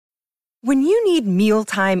When you need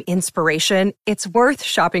mealtime inspiration, it's worth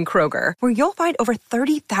shopping Kroger, where you'll find over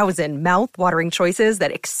 30,000 mouth-watering choices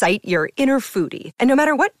that excite your inner foodie. And no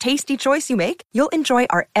matter what tasty choice you make, you'll enjoy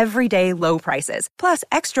our everyday low prices, plus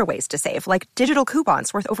extra ways to save, like digital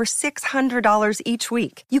coupons worth over $600 each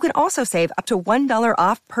week. You can also save up to $1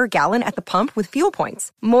 off per gallon at the pump with fuel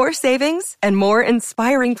points. More savings and more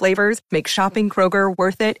inspiring flavors make shopping Kroger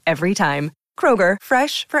worth it every time. Kroger,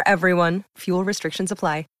 fresh for everyone. Fuel restrictions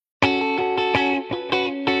apply.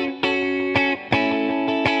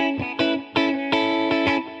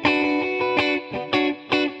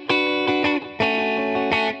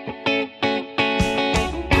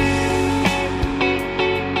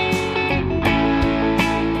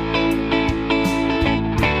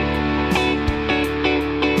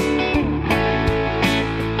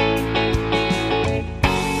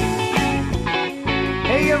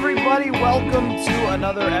 Welcome to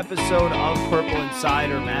another episode of Purple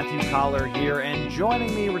Insider. Matthew Collar here, and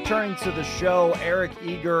joining me, returning to the show, Eric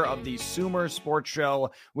Eager of the SumerSports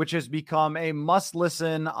show, which has become a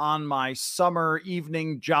must-listen on my summer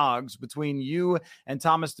evening jogs between you and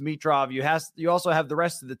Thomas Dimitrov. You also have the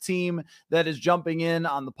rest of the team that is jumping in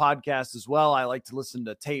on the podcast as well. I like to listen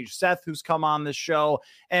to Tage Seth, who's come on this show,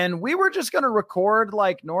 and we were just going to record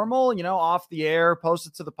like normal, off the air, post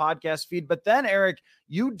it to the podcast feed, but then, Eric,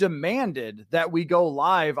 you demanded that we go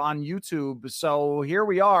live on YouTube. So here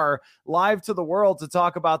we are, live to the world to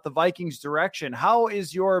talk about the Vikings direction. How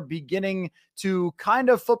is your beginning to kind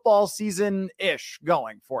of football season-ish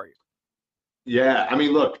going for you? Yeah, I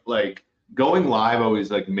mean, look, like going live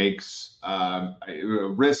always makes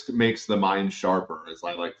risk makes the mind sharper, as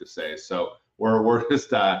I like to say. So we're just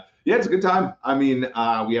it's a good time. I mean,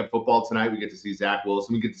 we have football tonight. We get to see Zach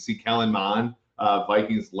Wilson. We get to see Kellen Mond,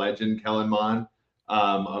 Vikings legend Kellen Mond.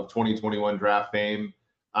 Of 2021 draft fame.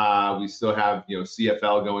 We still have,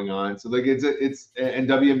 CFL going on. So it's and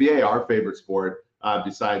WNBA, our favorite sport,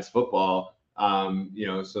 besides football.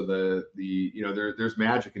 So there's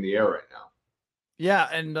magic in the air right now. Yeah.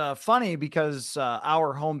 And funny because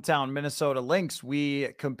our hometown Minnesota Lynx,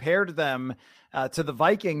 we compared them to the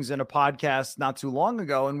Vikings in a podcast not too long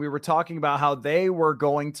ago. And we were talking about how they were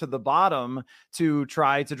going to the bottom to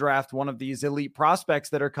try to draft one of these elite prospects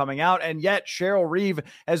that are coming out. And yet Cheryl Reeve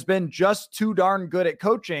has been just too darn good at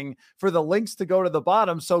coaching for the Lynx to go to the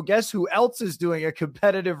bottom. So guess who else is doing a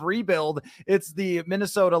competitive rebuild? It's the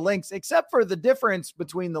Minnesota Lynx, except for the difference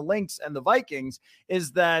between the Lynx and the Vikings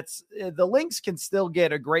is that the Lynx can still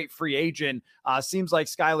get a great free agent. Seems like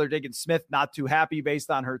Skylar Diggins-Smith, not too happy based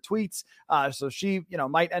on her tweets. So she,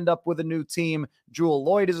 might end up with a new team. Jewel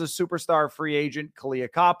Lloyd is a superstar free agent,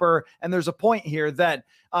 Kalia Copper. And there's a point here that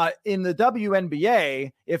in the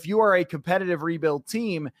WNBA, if you are a competitive rebuild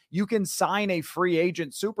team, you can sign a free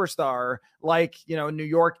agent superstar like, New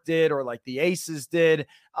York did or like the Aces did.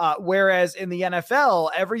 Whereas in the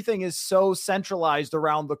NFL, everything is so centralized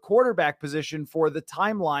around the quarterback position for the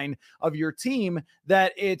timeline of your team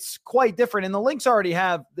that it's quite different. And the Lynx already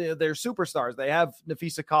have their superstars. They have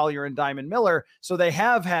Nafisa Collier and Diamond Miller. So they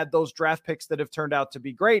have had those draft picks that have turned out to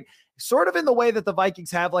be great. Sort of in the way that the Vikings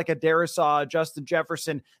have like a Darisaw, Justin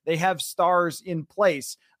Jefferson, they have stars in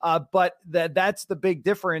place. But that's the big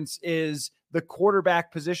difference is the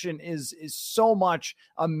quarterback position is so much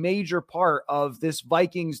a major part of this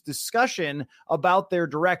Vikings discussion about their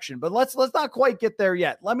direction. But let's not quite get there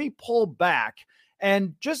yet. Let me pull back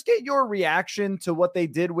and just get your reaction to what they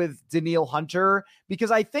did with Danielle Hunter,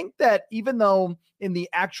 because I think that even though in the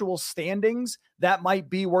actual standings, that might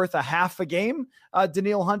be worth a half a game,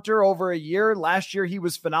 Danielle Hunter over a year. Last year, he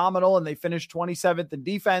was phenomenal and they finished 27th in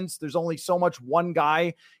defense. There's only so much one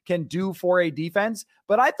guy can do for a defense.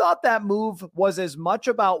 But I thought that move was as much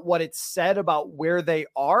about what it said about where they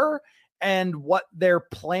are and what their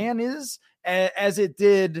plan is as it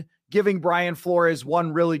did giving Brian Flores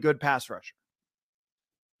one really good pass rusher.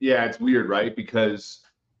 Yeah, it's weird, right? Because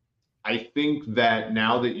I think that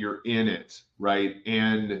now that you're in it, right?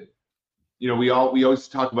 And we always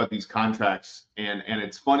talk about these contracts, and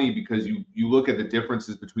it's funny because you look at the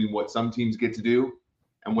differences between what some teams get to do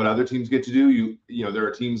and what other teams get to do. There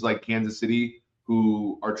are teams like Kansas City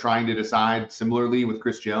who are trying to decide similarly with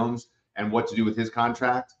Chris Jones and what to do with his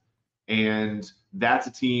contract. And that's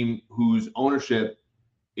a team whose ownership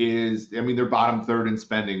is, they're bottom third in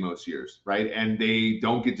spending most years, right? And they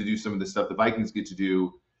don't get to do some of the stuff the Vikings get to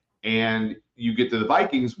do. And you get to the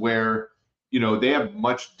Vikings where, they have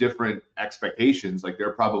much different expectations. Like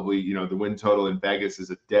they're probably, the win total in Vegas is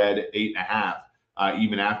a dead 8.5,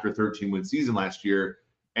 even after 13-win season last year.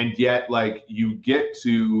 And yet, like you get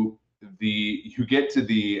to the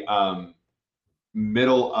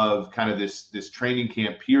middle of kind of this training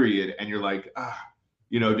camp period, and you're like,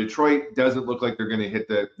 Detroit doesn't look like they're going to hit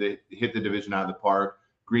the division out of the park.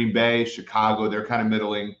 Green Bay, Chicago, they're kind of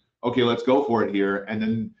middling. Okay, let's go for it here. And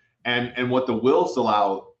then and what the Wilfs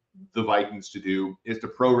allow the Vikings to do is to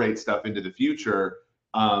prorate stuff into the future,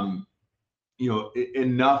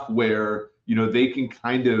 enough where they can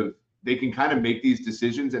kind of make these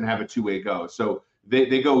decisions and have a two-way go. So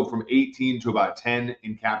they go from 18 to about 10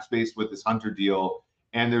 in cap space with this Hunter deal,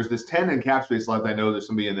 and there's this 10 in cap space left. I know there's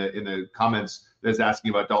somebody in the comments that's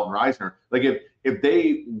asking about Dalton Reisner. Like if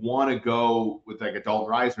they want to go with like a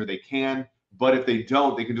Dalton Reisner, they can, but if they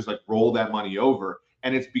don't, they can just like roll that money over.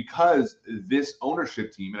 And it's because this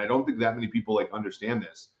ownership team, and I don't think that many people like understand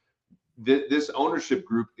this, this ownership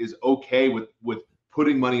group is okay with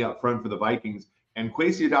putting money up front for the Vikings. And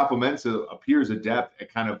Kwesi Adofo-Mensah appears adept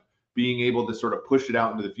at kind of being able to sort of push it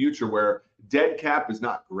out into the future, where dead cap is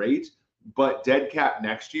not great, but dead cap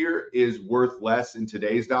next year is worth less in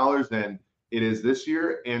today's dollars than it is this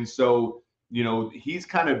year. And so, he's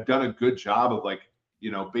kind of done a good job of like,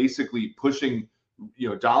 basically pushing,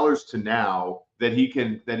 dollars to now that he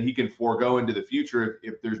can forego into the future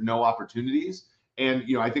if there's no opportunities. And,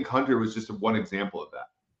 I think Hunter was just one example of that.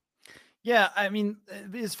 Yeah, I mean,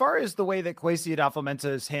 as far as the way that Kwesi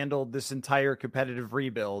Adofo-Mensah has handled this entire competitive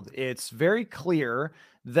rebuild, it's very clear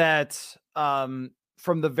that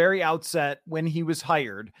from the very outset when he was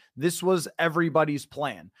hired, this was everybody's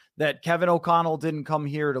plan, that Kevin O'Connell didn't come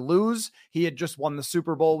here to lose. He had just won the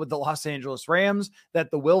Super Bowl with the Los Angeles Rams, that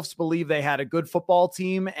the Wilfs believe they had a good football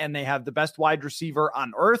team and they have the best wide receiver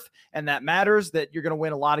on earth. And that matters, that you're going to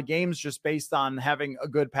win a lot of games just based on having a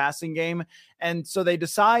good passing game. And so they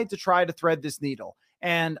decide to try to thread this needle.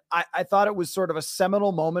 And I thought it was sort of a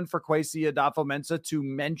seminal moment for Kwesi Adofo-Mensah to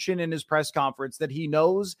mention in his press conference that he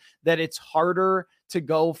knows that it's harder to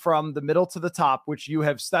go from the middle to the top, which you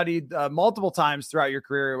have studied multiple times throughout your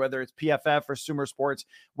career, whether it's PFF or SumerSports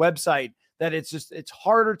website, that it's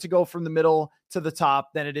harder to go from the middle to the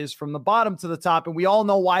top than it is from the bottom to the top. And we all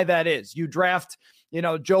know why that is. You draft,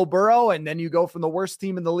 Joe Burrow, and then you go from the worst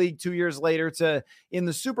team in the league 2 years later to in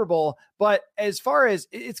the Super Bowl. But as far as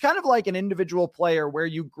it's kind of like an individual player where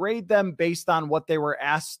you grade them based on what they were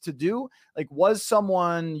asked to do. Like, was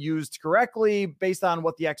someone used correctly based on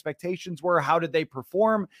what the expectations were? How did they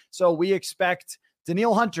perform? So we expect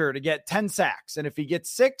Danielle Hunter to get 10 sacks. And if he gets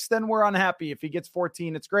 6, then we're unhappy. If he gets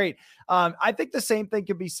 14, it's great. I think the same thing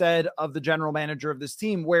can be said of the general manager of this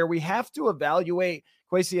team, where we have to evaluate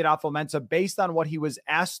Kwesi Adofo-Mensah based on what he was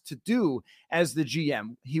asked to do as the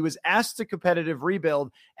GM. He was asked to competitive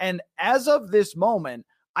rebuild. And as of this moment,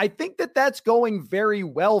 I think that that's going very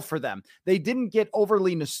well for them. They didn't get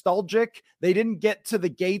overly nostalgic. They didn't get to the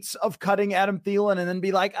gates of cutting Adam Thielen and then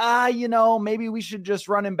be like, maybe we should just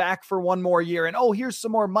run him back for one more year. And, here's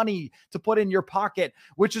some more money to put in your pocket,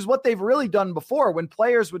 which is what they've really done before. When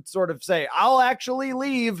players would sort of say, I'll actually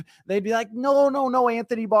leave, they'd be like, no,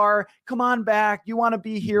 Anthony Barr, come on back. You want to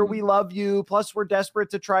be here. We love you. Plus, we're desperate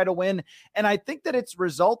to try to win. And I think that it's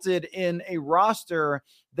resulted in a roster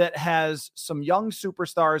that has some young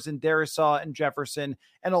superstars in Darisaw and Jefferson,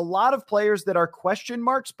 and a lot of players that are question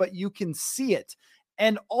marks, but you can see it.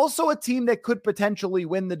 And also a team that could potentially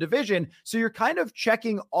win the division. So you're kind of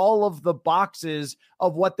checking all of the boxes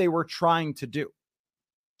of what they were trying to do.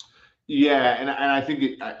 Yeah, and I think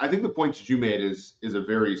the point that you made is a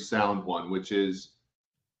very sound one, which is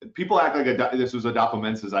people act like this was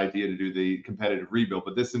Adofo-Mensah's idea to do the competitive rebuild,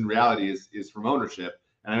 but this in reality is from ownership.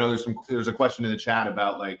 And I know there's a question in the chat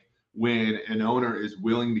about like when an owner is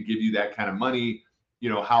willing to give you that kind of money,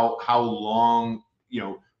 how long,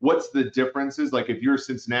 what's the differences? Like if you're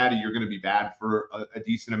Cincinnati, you're going to be bad for a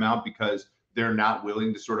decent amount because they're not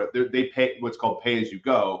willing to they pay what's called pay as you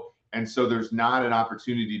go. And so there's not an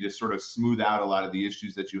opportunity to sort of smooth out a lot of the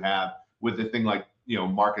issues that you have with the thing like,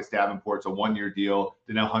 Marcus Davenport's a 1-year deal,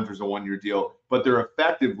 Danielle Hunter's a 1-year deal, but they're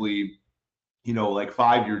effectively like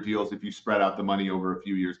 5-year deals if you spread out the money over a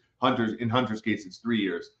few years. In Hunter's case, it's 3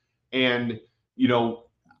 years. And,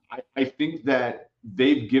 I think that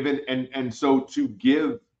they've given, and so to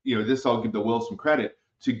give, this, I'll give the Wilfs some credit,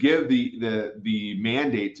 to give the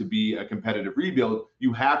mandate to be a competitive rebuild,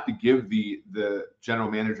 you have to give the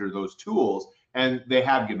general manager those tools, and they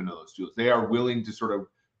have given those tools. They are willing to sort of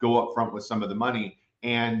go up front with some of the money.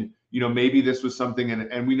 And, maybe this was something,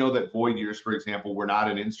 and we know that void years, for example, were not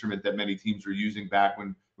an instrument that many teams were using back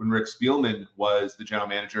when Rick Spielman was the general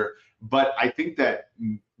manager. But I think that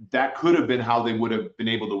could have been how they would have been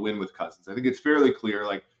able to win with Cousins. I think it's fairly clear,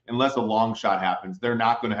 like, unless a long shot happens, they're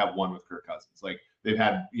not going to have one with Kirk Cousins. Like, they've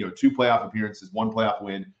had, 2 playoff appearances, 1 playoff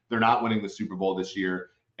win. They're not winning the Super Bowl this year.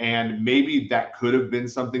 And maybe that could have been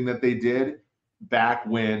something that they did back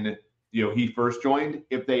when, he first joined,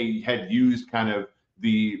 if they had used kind of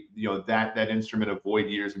the, that instrument of void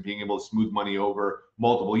years and being able to smooth money over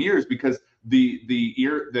multiple years, because the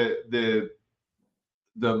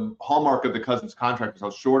hallmark of the Cousins contract was how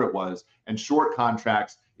short it was, and short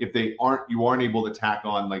contracts, if you aren't able to tack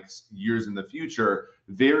on like years in the future,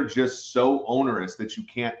 they're just so onerous that you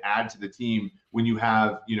can't add to the team when you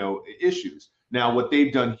have, issues. Now, what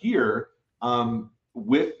they've done here,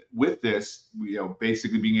 with this,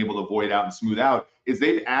 basically being able to void out and smooth out, is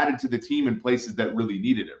they've added to the team in places that really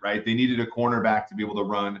needed it, right? They needed a cornerback to be able to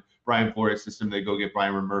run Brian Flores' system. They go get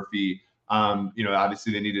Brian Murphy.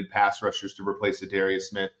 Obviously they needed pass rushers to replace Darius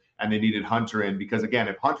Smith, and they needed Hunter in, because again,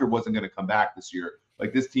 if Hunter wasn't going to come back this year,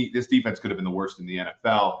 like this defense could have been the worst in the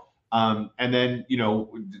NFL. And then,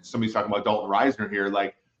 somebody's talking about Dalton Reisner here.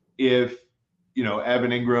 Like if,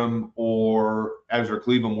 Evan Ingram or Ezra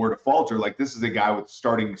Cleveland were to falter, like this is a guy with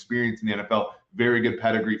starting experience in the NFL, very good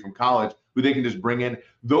pedigree from college, who they can just bring in.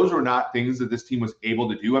 Those were not things that this team was able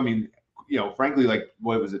to do. I mean, frankly, like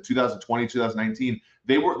what was it, 2020, 2019,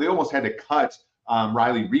 they almost had to cut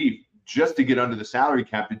Riley Reif just to get under the salary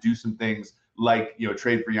cap to do some things like,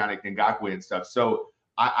 trade for Yannick Ngakoue and stuff. So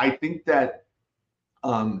I think that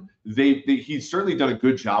he's certainly done a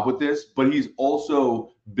good job with this, but he's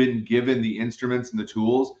also been given the instruments and the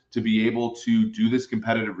tools to be able to do this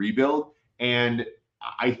competitive rebuild. And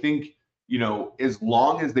I think, as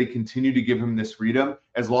long as they continue to give him this freedom,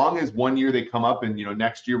 as long as one year they come up and,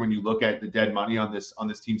 next year, when you look at the dead money on this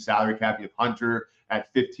team's salary cap, you have Hunter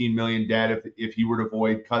at 15 million dead. If he were to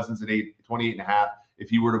void, Cousins at 28.5, if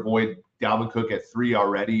he were to void Dalvin Cook at 3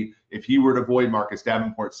 already, if he were to void Marcus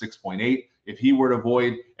Davenport 6.8, if he were to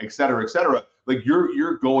void, et cetera, like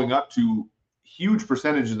you're going up to huge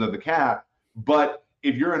percentages of the cap. But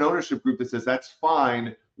if you're an ownership group that says that's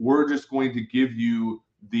fine, we're just going to give you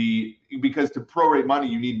because to prorate money,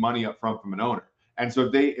 you need money up front from an owner. And so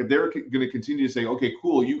if they're going to continue to say, okay,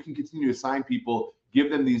 cool, you can continue to sign people, give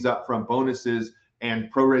them these upfront bonuses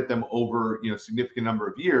and prorate them over, significant number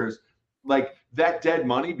of years, like that dead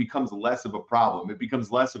money becomes less of a problem. It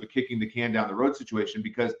becomes less of a kicking the can down the road situation,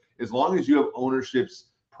 because as long as you have ownership's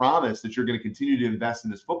promise that you're going to continue to invest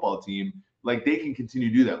in this football team, like they can continue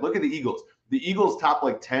to do that. Look at the Eagles. The Eagles' top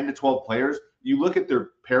like 10 to 12 players, you look at their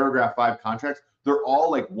paragraph 5 contracts, they're all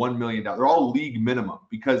like $1 million. They're all league minimum,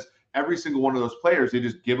 because every single one of those players, they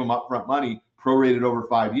just give them upfront money, prorated over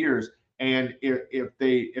 5 years. And if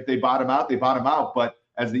they bottom out, they bottom out. But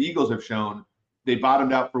as the Eagles have shown, they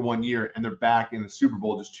bottomed out for 1 year and they're back in the Super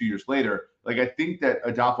Bowl just 2 years later. Like I think that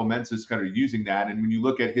Adolfo Mensa is kind of using that. And when you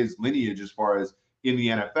look at his lineage as far as in the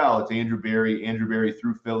NFL, it's Andrew Berry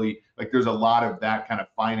through Philly. Like there's a lot of that kind of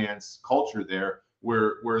finance culture there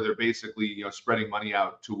where they're basically, spreading money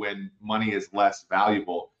out to when money is less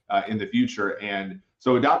valuable in the future. And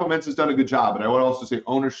so Adolfo Mensa has done a good job. And I would also say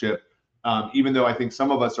ownership, even though I think some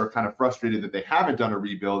of us are kind of frustrated that they haven't done a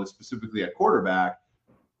rebuild, specifically at quarterback,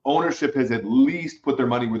 ownership has at least put their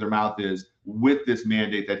money where their mouth is with this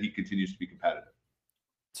mandate that he continues to be competitive.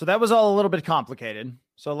 So that was all a little bit complicated.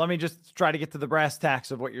 So let me just try to get to the brass tacks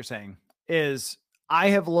of what you're saying. Is I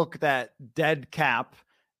have looked at dead cap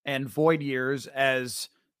and void years as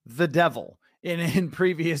the devil in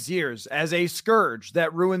previous years, as a scourge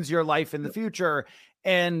that ruins your life in the future.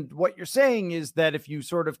 And what you're saying is that if you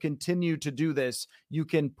sort of continue to do this, you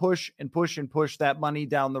can push and push and push that money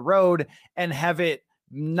down the road and have it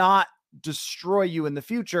not destroy you in the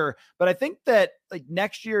future. But I think that like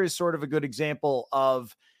next year is sort of a good example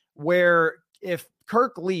of where if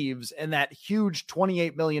Kirk leaves and that huge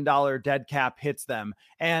 $28 million dead cap hits them,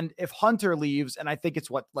 and if Hunter leaves, and I think it's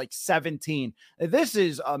like 17, this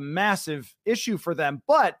is a massive issue for them.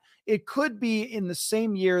 But it could be in the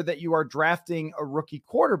same year that you are drafting a rookie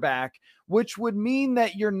quarterback, which would mean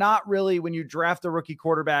that you're not really, when you draft a rookie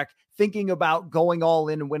quarterback, thinking about going all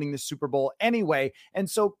in and winning the Super Bowl anyway. And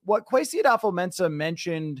so what Kwesi Adolfo-Mensah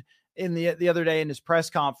mentioned in the other day in his press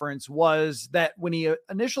conference was that when he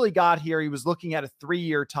initially got here, he was looking at a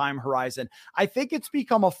 3-year time horizon. I think it's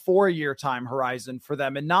become a 4-year time horizon for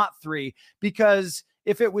them and not 3, because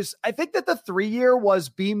if it was, I think that the 3-year was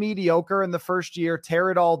be mediocre in the first year, tear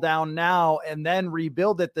it all down now, and then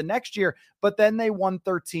rebuild it the next year. But then they won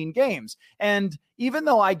 13 games. And even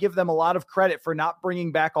though I give them a lot of credit for not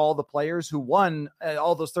bringing back all the players who won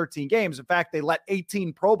all those 13 games, in fact, they let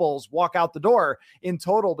 18 Pro Bowls walk out the door in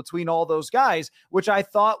total between all those guys, which I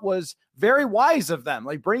thought was very wise of them.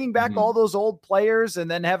 Like bringing back all those old players and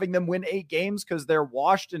then having them win 8 games because they're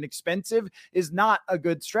washed and expensive is not a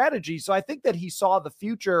good strategy. So I think that he saw the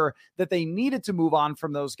future, that they needed to move on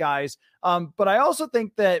from those guys. But I also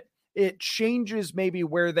think that it changes maybe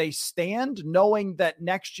where they stand, knowing that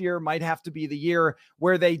next year might have to be the year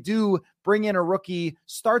where they do bring in a rookie,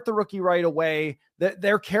 start the rookie right away.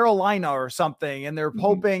 They're Carolina or something, and they're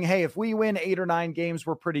hoping, hey, if we win 8 or 9 games,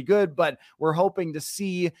 we're pretty good, but we're hoping to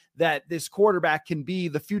see that this quarterback can be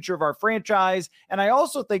the future of our franchise. And I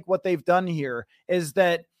also think what they've done here is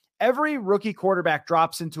that every rookie quarterback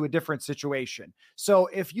drops into a different situation. So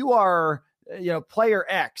if you are, player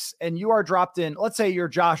X and you are dropped in, let's say you're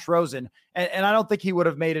Josh Rosen, and I don't think he would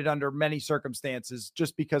have made it under many circumstances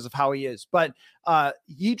just because of how he is, but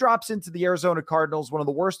he drops into the Arizona Cardinals, one of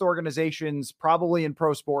the worst organizations probably in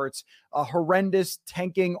pro sports, a horrendous,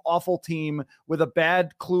 tanking, awful team with a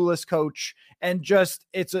bad, clueless coach. And just,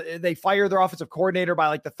 they fire their offensive coordinator by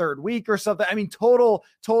like the 3rd week or something. I mean, total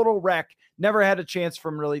wreck. Never had a chance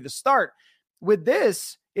from really the start. With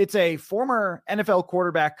this, it's a former NFL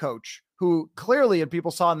quarterback coach who clearly, and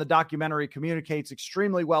people saw in the documentary, communicates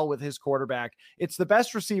extremely well with his quarterback. It's the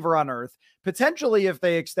best receiver on earth. Potentially, if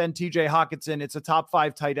they extend TJ Hawkinson, it's a top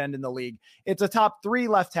 5 tight end in the league. It's a top 3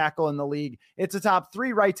 left tackle in the league. It's a top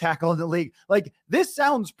 3 right tackle in the league. Like, this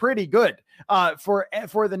sounds pretty good for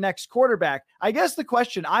the next quarterback. I guess the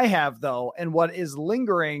question I have, though, and what is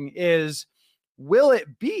lingering is, will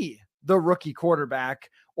it be the rookie quarterback,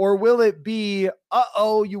 or will it be,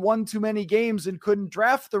 you won too many games and couldn't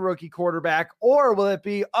draft the rookie quarterback? Or will it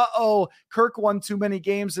be, Kirk won too many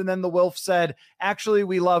games and then the Wilf said, actually,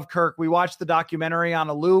 we love Kirk. We watched the documentary on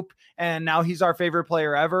a loop and now he's our favorite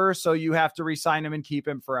player ever. So you have to re-sign him and keep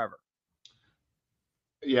him forever.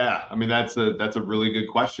 Yeah, I mean, that's a really good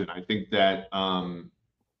question. I think that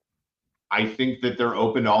they're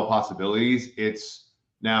open to all possibilities. It's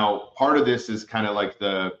now part of this is kind of like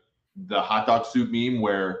the hot dog soup meme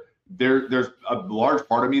where there's a large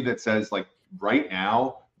part of me that says, like, right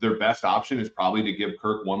now their best option is probably to give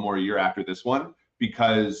Kirk one more year after this one,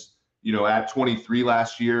 because at 23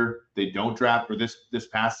 last year they don't draft, or this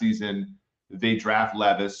past season they draft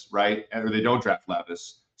Levis, right? Or they don't draft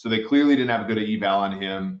Levis, so they clearly didn't have a good eval on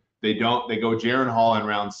him. They go Jaren Hall in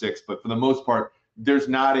round 6, but for the most part there's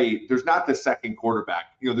not the second quarterback.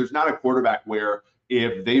 There's not a quarterback where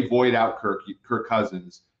if they void out Kirk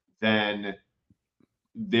Cousins, then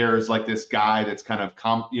there's like this guy that's kind of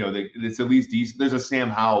it's at least decent. There's a Sam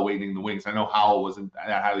Howell waiting in the wings. I know Howell wasn't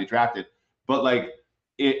that highly drafted, but like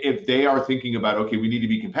if they are thinking about, okay, we need to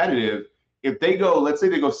be competitive, if they go, let's say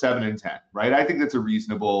they go 7-10, right? I think that's a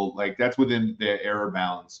reasonable, like, that's within the error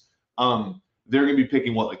bounds. They're going to be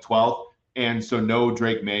picking like 12th. And so no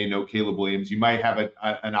Drake May, no Caleb Williams. You might have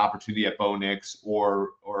an opportunity at Bo Nix or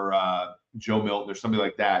Joe Milton or somebody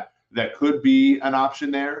like that could be an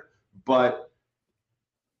option there. But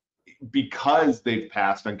because they've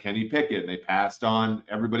passed on Kenny Pickett, they passed on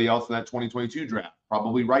everybody else in that 2022 draft,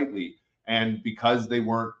 probably rightly, and because they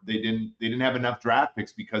didn't have enough draft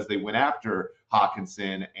picks because they went after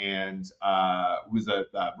Hawkinson and who's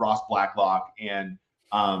Ross Blacklock and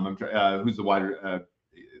who's the wide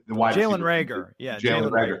Jalen Reagor. Yeah, Jalen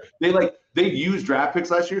Reagor. They used draft picks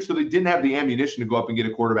last year, so they didn't have the ammunition to go up and get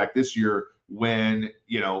a quarterback this year when,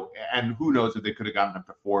 and who knows if they could have gotten up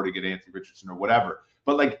to 4 to get Anthony Richardson or whatever.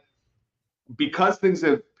 But because things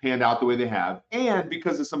have panned out the way they have, and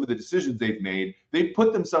because of some of the decisions they've made, they've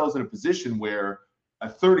put themselves in a position where a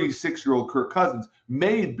 36-year-old Kirk Cousins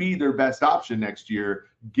may be their best option next year,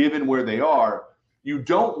 given where they are. You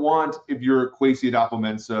don't want, if you're Kwesi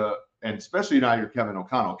Adofo-Mensah, and especially now you're Kevin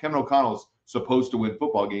O'Connell. Kevin O'Connell's supposed to win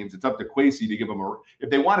football games. It's up to Kwesi to give them if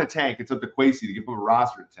they want to tank, it's up to Kwesi to give them a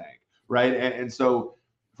roster to tank, right? And so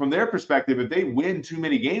from their perspective, if they win too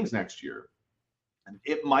many games next year,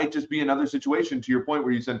 it might just be another situation, to your point,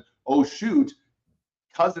 where you said, oh, shoot,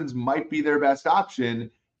 Cousins might be their best option.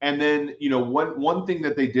 And then, one thing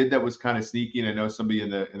that they did that was kind of sneaky, and I know somebody in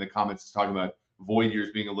the comments is talking about void years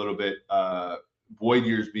being a little bit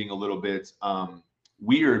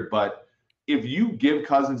weird, but if you give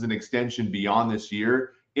Cousins an extension beyond this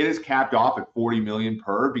year, it is capped off at $40 million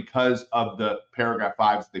per, because of the paragraph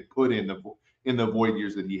 5s they put in the void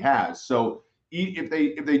years that he has. So if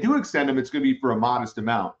they do extend him, it's going to be for a modest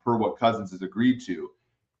amount per what Cousins has agreed to.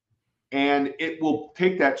 And it will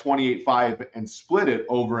take that 28.5 and split it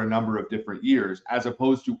over a number of different years, as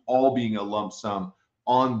opposed to all being a lump sum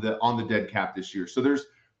on the dead cap this year. So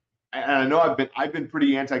and I know I've been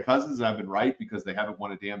pretty anti-Cousins, and I've been right, because they haven't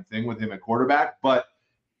won a damn thing with him at quarterback. But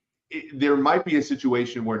there might be a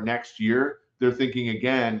situation where next year they're thinking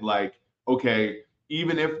again, like, okay,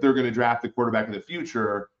 even if they're going to draft the quarterback of the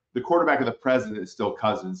future, the quarterback of the present is still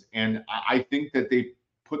Cousins. And I think that they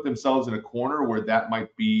put themselves in a corner where that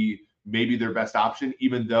might be maybe their best option,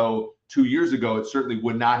 even though 2 years ago, it certainly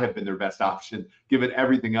would not have been their best option, given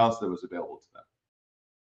everything else that was available to them.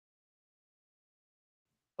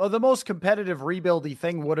 Well, the most competitive rebuildy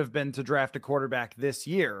thing would have been to draft a quarterback this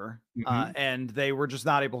year. And they were just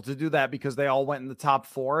not able to do that because they all went in the top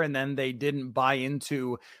 4, and then they didn't buy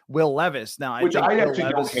into Will Levis. Now, I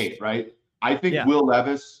actually don't hate, right? I think Will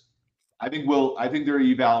Levis, I think their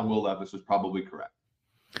eval on Will Levis was probably correct.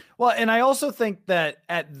 Well, and I also think that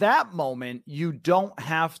at that moment, you don't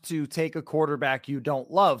have to take a quarterback you don't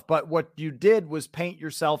love. But what you did was paint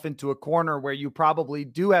yourself into a corner where you probably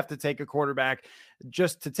do have to take a quarterback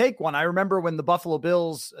just to take one. I remember when the Buffalo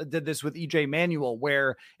Bills did this with EJ Manuel,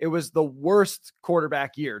 where it was the worst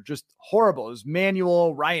quarterback year, just horrible. It was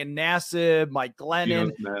Manuel, Ryan Nassib, Mike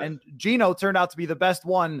Glennon, and Geno turned out to be the best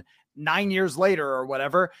one 9 years later or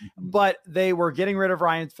whatever, but they were getting rid of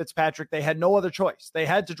Ryan Fitzpatrick. They had no other choice. They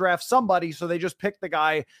had to draft somebody. So they just picked the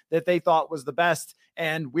guy that they thought was the best.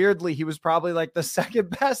 And weirdly, he was probably like the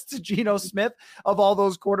second best to Geno Smith of all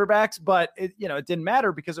those quarterbacks, but it didn't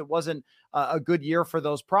matter because it wasn't a good year for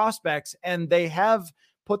those prospects. And they have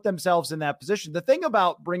put themselves in that position. The thing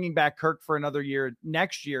about bringing back Kirk for another year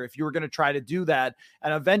next year, if you were going to try to do that,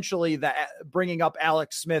 and eventually that bringing up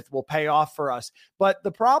Alex Smith will pay off for us. But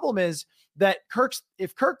the problem is that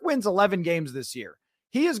if Kirk wins 11 games this year,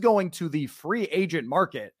 he is going to the free agent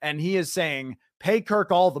market and he is saying, pay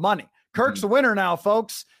Kirk all the money. Kirk's a winner now,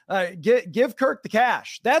 folks. Give Kirk the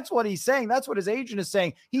cash. That's what he's saying. That's what his agent is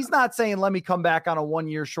saying. He's not saying, let me come back on a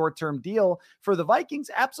 1-year short-term deal for the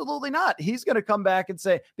Vikings. Absolutely not. He's going to come back and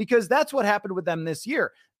say, because that's what happened with them this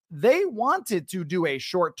year. They wanted to do a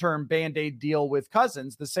short-term Band-Aid deal with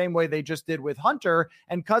Cousins the same way they just did with Hunter.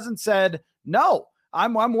 And Cousins said, no,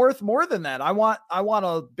 I'm worth more than that. I want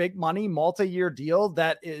a big money multi-year deal.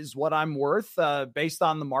 That is what I'm worth based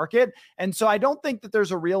on the market. And so I don't think that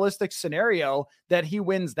there's a realistic scenario that he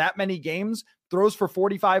wins that many games, throws for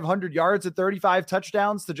 4,500 yards and 35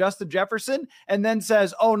 touchdowns to Justin Jefferson, and then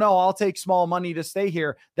says, oh no, I'll take small money to stay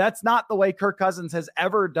here. That's not the way Kirk Cousins has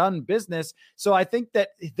ever done business. So I think that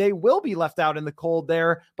they will be left out in the cold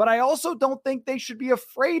there, but I also don't think they should be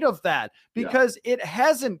afraid of that because it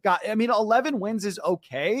hasn't got, 11 wins is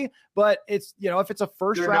okay, but it's, if it's a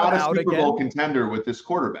first round out again. They're not a Super Bowl contender with this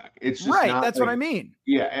quarterback. It's just right. Not that's what I mean.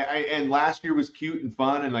 Yeah. And last year was cute and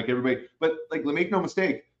fun and like everybody, but like, make no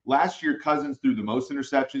mistake, last year, Cousins threw the most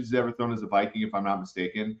interceptions he's ever thrown as a Viking, if I'm not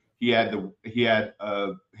mistaken. He had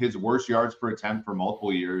his worst yards per attempt for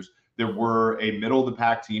multiple years. There were a middle of the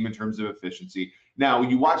pack team in terms of efficiency. Now,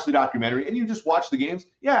 you watch the documentary and you just watch the games.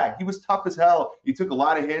 Yeah, he was tough as hell. He took a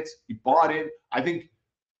lot of hits. He bought in. I think,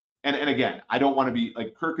 and again, I don't want to be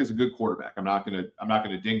like Kirk is a good quarterback. I'm not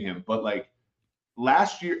gonna ding him, but like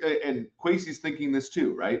last year, and Kwesi's thinking this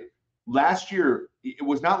too, right? Last year, it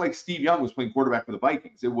was not like Steve Young was playing quarterback for the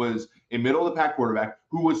Vikings. It was a middle-of-the-pack quarterback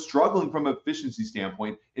who was struggling from an efficiency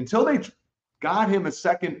standpoint until they got him a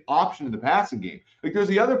second option in the passing game. Like, there's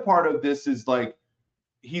the other part of this is, like,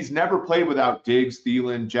 he's never played without Diggs,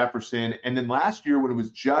 Thielen, Jefferson. And then last year when it was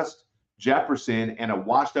just Jefferson and a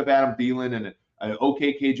washed-up Adam Thielen and an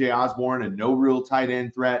okay KJ Osborne and no real tight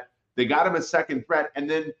end threat, they got him a second threat. And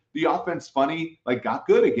then the offense, got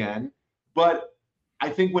good again. But I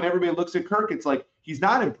think when everybody looks at Kirk, it's like he's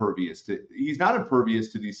not impervious to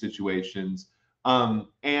these situations,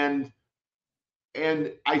 and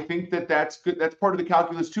I think that's good. That's part of the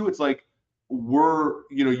calculus too. It's like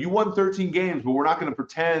you won 13 games, but we're not going to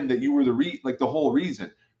pretend that you were the whole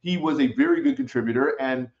reason. He was a very good contributor,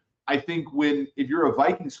 and I think if you're a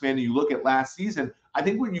Vikings fan and you look at last season, I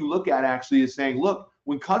think what you look at actually is saying, look,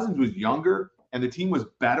 when Cousins was younger and the team was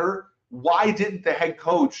better, why didn't the head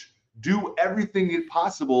coach do everything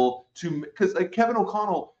possible because like Kevin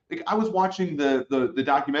O'Connell, like I was watching the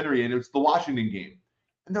documentary and it's the Washington game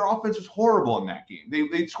and their offense was horrible in that game.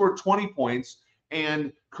 They scored 20 points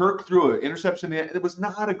and Kirk threw an interception. It was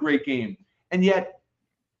not a great game. And yet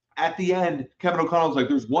at the end, Kevin O'Connell's like,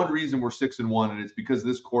 there's one reason we're 6-1 and it's because of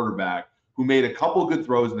this quarterback who made a couple good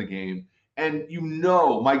throws in the game. And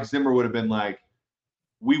Mike Zimmer would have been like,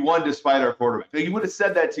 we won despite our quarterback. He would have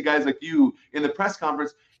said that to guys like you in the press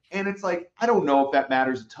conference. And it's like, I don't know if that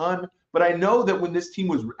matters a ton, but I know that when this team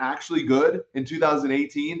was actually good in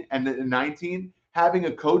 2018 and in 19, having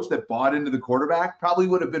a coach that bought into the quarterback probably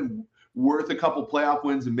would have been worth a couple playoff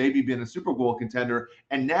wins and maybe been a Super Bowl contender.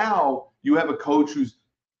 And now you have a coach who's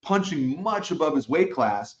punching much above his weight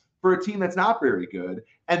class for a team that's not very good.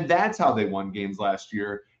 And that's how they won games last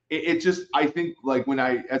year. it just, I think, like, when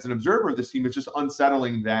as an observer of this team, it's just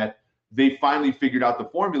unsettling that they finally figured out the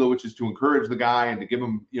formula, which is to encourage the guy and to give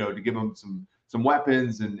him, some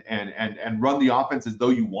weapons and run the offense as though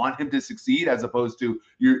you want him to succeed, as opposed to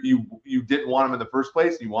you didn't want him in the first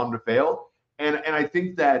place and you want him to fail. And I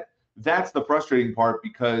think that's the frustrating part,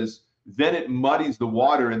 because then it muddies the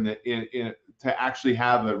water to actually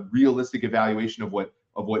have a realistic evaluation of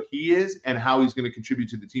what he is and how he's going to contribute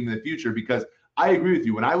to the team in the future. Because I agree with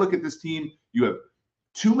you. When I look at this team, you have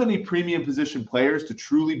too many premium position players to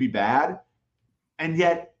truly be bad. And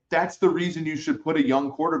yet that's the reason you should put a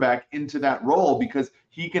young quarterback into that role, because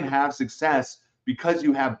he can have success because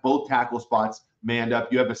you have both tackle spots manned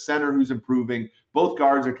up. You have a center who's improving. Both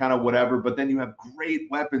guards are kind of whatever, but then you have great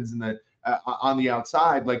weapons on the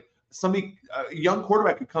outside. Like, a young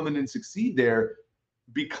quarterback could come in and succeed there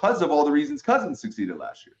because of all the reasons Cousins succeeded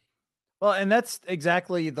last year. Well, and that's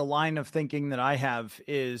exactly the line of thinking that I have,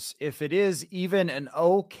 is if it is even an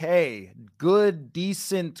okay, good,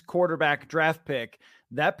 decent quarterback draft pick,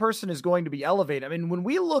 that person is going to be elevated. I mean, when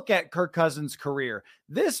we look at Kirk Cousins' career,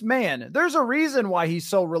 this man, there's a reason why he's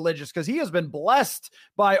so religious, because he has been blessed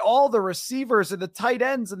by all the receivers and the tight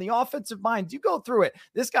ends and the offensive minds. You go through it.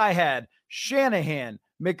 This guy had Shanahan,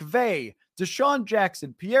 McVay, Deshaun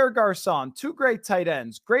Jackson, Pierre Garcon, two great tight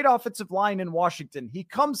ends, great offensive line in Washington. He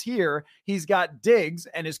comes here, he's got Diggs,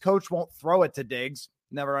 and his coach won't throw it to Diggs.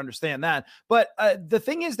 Never understand that. But the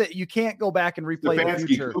thing is that you can't go back and replay the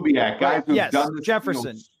future. Kubiak, guys who've done this,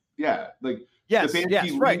 Jefferson.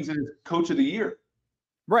 Stefanski right. wins as coach of the year.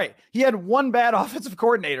 Right. He had one bad offensive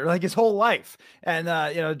coordinator like his whole life. And,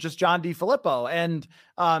 just John DeFilippo. And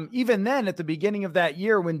even then, at the beginning of that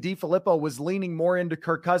year, when DeFilippo was leaning more into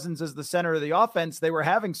Kirk Cousins as the center of the offense, they were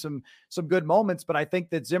having some good moments. But I think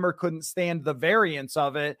that Zimmer couldn't stand the variance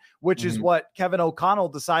of it, which is what Kevin O'Connell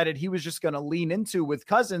decided he was just going to lean into with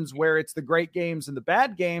Cousins, where it's the great games and the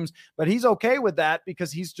bad games. But he's okay with that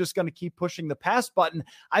because he's just going to keep pushing the pass button.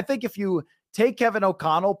 I think if you take Kevin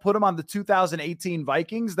O'Connell, put him on the 2018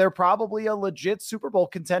 Vikings, they're probably a legit Super Bowl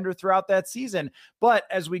contender throughout that season. But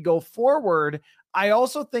as we go forward, I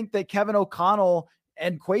also think that Kevin O'Connell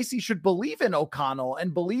and Kwesi should believe in O'Connell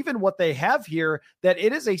and believe in what they have here, that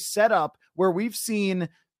it is a setup where we've seen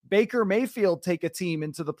Baker Mayfield take a team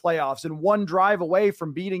into the playoffs and one drive away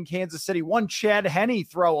from beating Kansas City, one Chad Henne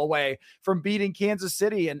throw away from beating Kansas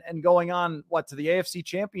City and going on to the AFC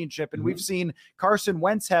Championship. And we've seen Carson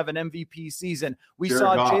Wentz have an MVP season. We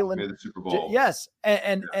saw Jalen, Super Bowl. Yes.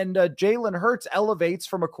 And Jalen Hurts elevates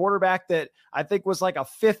from a quarterback that I think was like a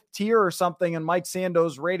fifth tier or something in Mike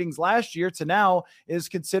Sando's ratings last year to now is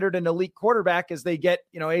considered an elite quarterback as they get,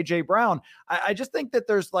 AJ Brown. I just think that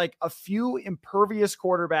there's like a few impervious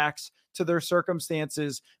quarterbacks to their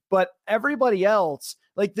circumstances, but everybody else,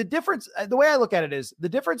 like the difference, the way I look at it is the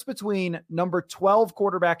difference between number 12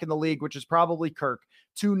 quarterback in the league, which is probably Kirk,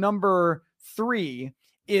 to number 3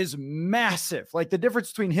 is massive. Like the difference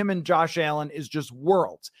between him and Josh Allen is just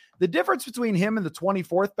worlds. The difference between him and the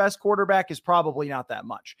 24th best quarterback is probably not that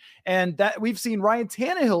much. And that we've seen Ryan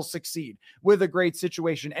Tannehill succeed with a great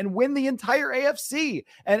situation and win the entire AFC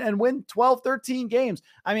and win 12, 13 games.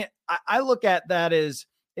 I mean, I look at that as,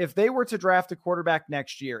 if they were to draft a quarterback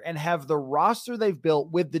next year and have the roster they've built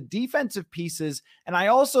with the defensive pieces, and I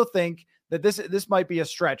also think that this might be a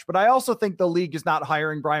stretch, but I also think the league is not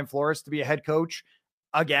hiring Brian Flores to be a head coach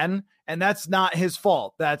again, and that's not his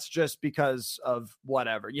fault. That's just because of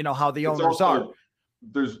whatever, how the owners are.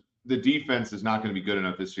 The defense is not going to be good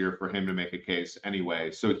enough this year for him to make a case anyway,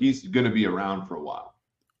 so he's going to be around for a while.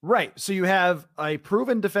 Right. So you have a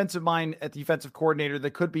proven defensive mind at defensive coordinator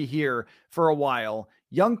that could be here for a while.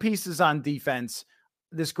 Young pieces on defense,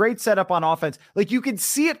 this great setup on offense. Like you can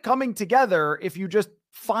see it coming together if you just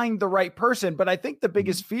find the right person. But I think the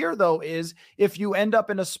biggest fear though is if you end up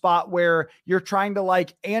in a spot where you're trying to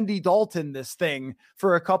like Andy Dalton this thing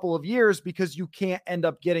for a couple of years because you can't end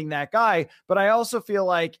up getting that guy. But I also feel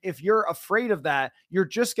like if you're afraid of that, you're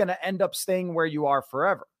just going to end up staying where you are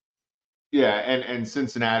forever. Yeah, and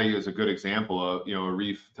Cincinnati is a good example of,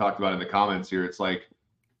 Arif talked about in the comments here. It's like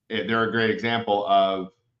they're a great example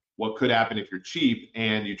of what could happen if you're cheap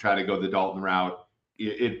and you try to go the Dalton route.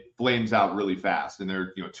 It flames out really fast, and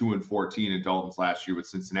they're 2-14 in Dalton's last year with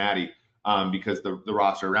Cincinnati because the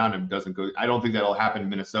roster around him doesn't go. I don't think that'll happen in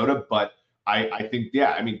Minnesota, but I think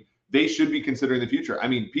they should be considering the future. I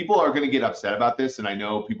mean, people are going to get upset about this, and I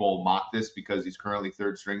know people will mock this because he's currently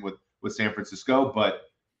third string with San Francisco, but.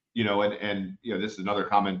 This is another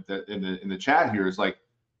comment that in the chat here is like,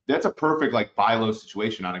 that's a perfect like buy low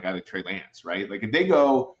situation on a guy like Trey Lance, right? Like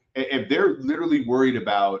if they're literally worried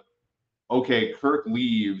about, okay, Kirk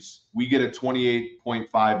leaves, we get a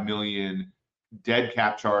 $28.5 million dead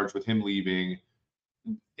cap charge with him leaving.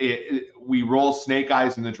 We roll snake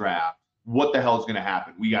eyes in the draft. What the hell is going to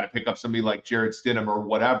happen? We got to pick up somebody like Jared Stidham or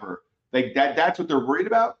whatever. Like that's what they're worried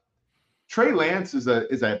about. Trey Lance is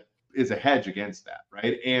a hedge against that,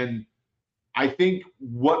 right? And I think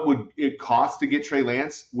what would it cost to get Trey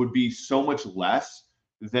Lance would be so much less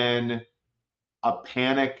than a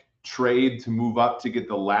panic trade to move up to get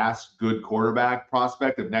the last good quarterback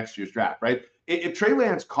prospect of next year's draft, right? If Trey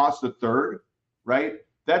Lance costs a third, right,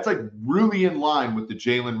 that's like really in line with the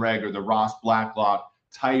Jalen Reg or the Ross Blacklock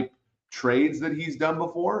type trades that he's done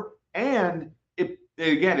before. And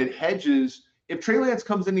it hedges. If Trey Lance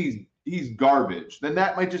comes in, he's garbage, then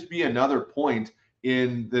that might just be another point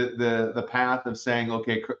in the path of saying,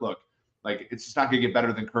 okay, look, like it's just not going to get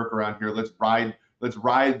better than Kirk around here. Let's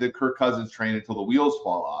ride the Kirk Cousins train until the wheels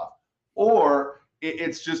fall off. Or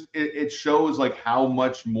it shows like how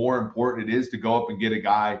much more important it is to go up and get a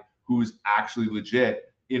guy who's actually legit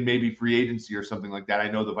in maybe free agency or something like that. I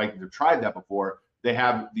know the Vikings have tried that before. They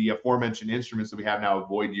have the aforementioned instruments that we have now,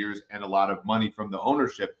 void years and a lot of money from the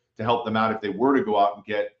ownership to help them out if they were to go out and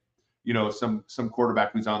get, some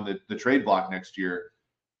quarterback who's on the trade block next year.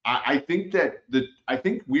 I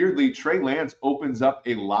think weirdly Trey Lance opens up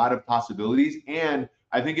a lot of possibilities, and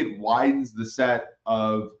I think it widens the set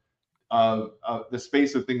of the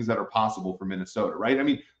space of things that are possible for Minnesota, right? I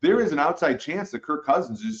mean, there is an outside chance that Kirk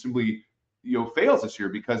Cousins just simply, fails this year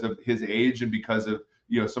because of his age and because of,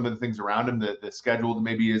 some of the things around him, the schedule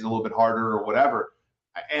maybe is a little bit harder or whatever.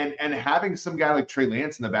 And having some guy like Trey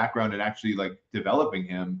Lance in the background and actually like developing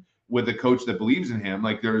him with a coach that believes in him,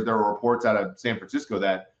 like there were reports out of San Francisco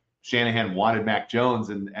that Shanahan wanted Mac Jones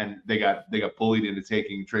and they got bullied into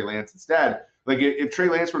taking Trey Lance instead. Like if Trey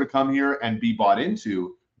Lance were to come here and be bought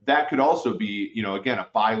into, that could also be, again, a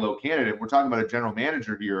buy low candidate. We're talking about a general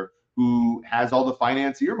manager here who has all the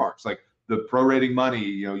finance earmarks, like the prorating money,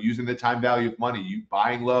 using the time value of money, you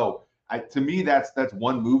buying low. To me, that's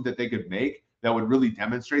one move that they could make that would really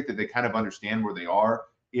demonstrate that they kind of understand where they are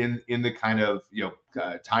in the kind of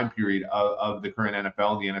time period of the current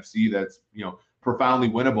NFL and the NFC that's profoundly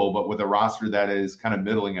winnable, but with a roster that is kind of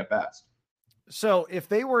middling at best. So if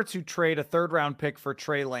they were to trade a third-round pick for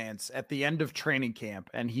Trey Lance at the end of training camp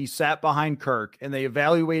and he sat behind Kirk and they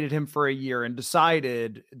evaluated him for a year and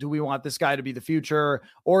decided, do we want this guy to be the future,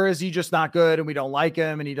 or is he just not good and we don't like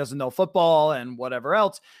him and he doesn't know football and whatever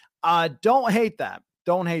else? Don't hate that.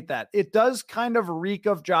 Don't hate that. It does kind of reek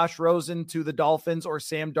of Josh Rosen to the Dolphins or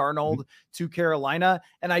Sam Darnold to Carolina.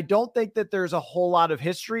 And I don't think that there's a whole lot of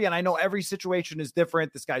history. And I know every situation is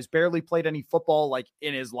different. This guy's barely played any football like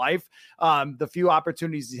in his life. The few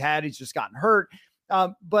opportunities he's had, he's just gotten hurt.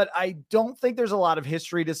 But I don't think there's a lot of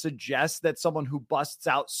history to suggest that someone who busts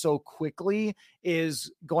out so quickly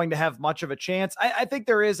is going to have much of a chance. I think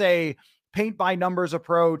there is a paint by numbers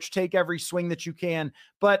approach, take every swing that you can.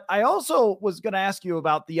 But I also was going to ask you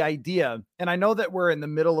about the idea, and I know that we're in the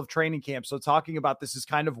middle of training camp, so talking about this is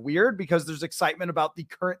kind of weird because there's excitement about the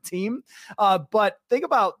current team. But think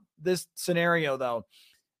about this scenario though.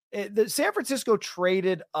 The San Francisco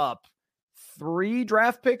traded up 3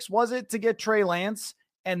 draft picks, was it, to get Trey Lance,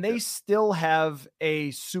 and they still have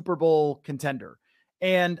a Super Bowl contender.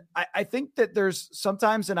 And I think that there's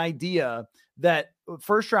sometimes an idea that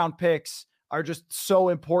first round picks are just so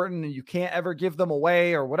important and you can't ever give them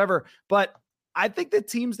away or whatever. But I think that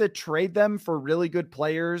teams that trade them for really good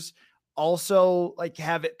players also like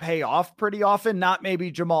have it pay off pretty often. Not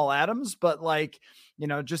maybe Jamal Adams, but like,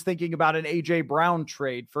 just thinking about an AJ Brown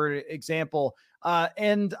trade, for example.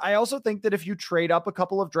 And I also think that if you trade up a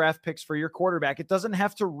couple of draft picks for your quarterback, it doesn't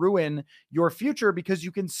have to ruin your future because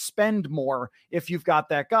you can spend more if you've got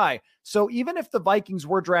that guy. So even if the Vikings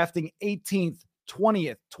were drafting 18th,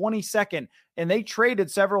 20th, 22nd, and they traded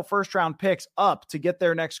several first round picks up to get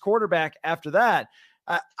their next quarterback after that,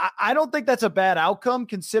 I don't think that's a bad outcome,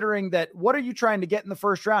 considering that what are you trying to get in the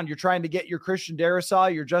first round? You're trying to get your Christian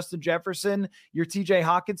Darrisaw, your Justin Jefferson, your TJ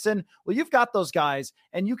Hawkinson. Well, you've got those guys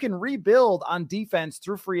and you can rebuild on defense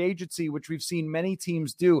through free agency, which we've seen many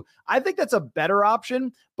teams do. I think that's a better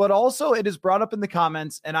option, but also it is brought up in the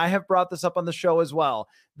comments, and I have brought this up on the show as well,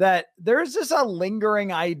 that there's just a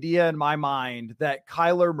lingering idea in my mind that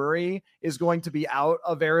Kyler Murray is going to be out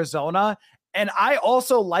of Arizona. And I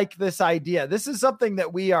also like this idea. This is something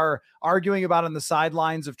that we are arguing about on the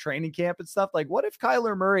sidelines of training camp and stuff. Like, what if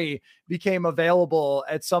Kyler Murray became available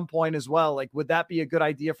at some point as well? Like, would that be a good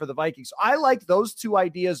idea for the Vikings? So I like those two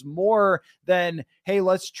ideas more than, hey,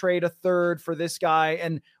 let's trade a third for this guy.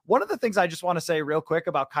 And one of the things I just want to say real quick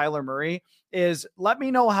about Kyler Murray is let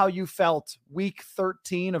me know how you felt week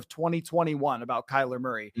 13 of 2021 about Kyler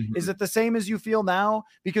Murray. Mhm. Is it the same as you feel now?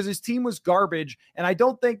 Because his team was garbage. And I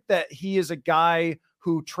don't think that he is a guy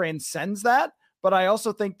who transcends that. But I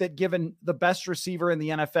also think that given the best receiver in the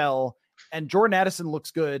NFL and Jordan Addison looks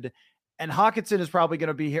good and Hawkinson is probably going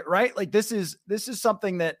to be here, right? Like this is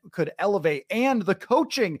something that could elevate. And the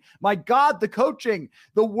coaching, my God, the coaching,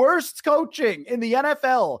 the worst coaching in the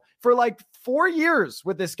NFL for like 4 years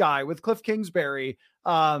with this guy, with Cliff Kingsbury.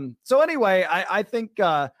 So anyway, I think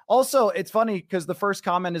also it's funny because the first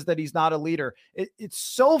comment is that he's not a leader. It's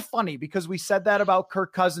so funny because we said that about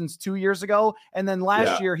Kirk Cousins 2 years ago. And then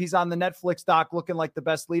last year he's on the Netflix doc looking like the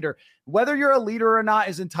best leader. Whether you're a leader or not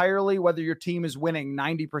is entirely whether your team is winning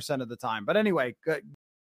 90% of the time. But anyway, good.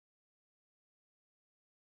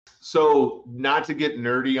 So not to get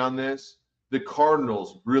nerdy on this, the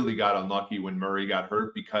Cardinals really got unlucky when Murray got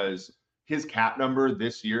hurt because his cap number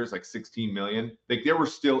this year is like 16 million. Like they were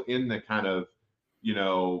still in the kind of,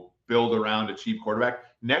 build around a cheap quarterback.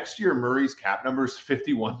 Next year, Murray's cap number is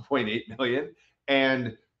 51.8 million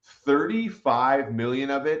and 35 million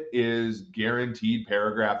of it is guaranteed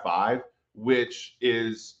paragraph 5, which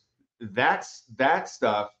is that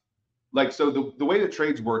stuff. Like, so the way the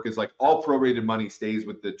trades work is like all prorated money stays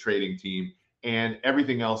with the trading team and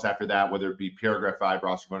everything else after that, whether it be paragraph 5,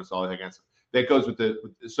 roster bonus, all that against that goes with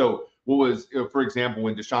so what was, for example,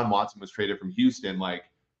 when Deshaun Watson was traded from Houston, like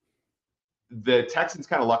the Texans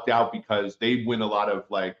kind of lucked out because they win a lot of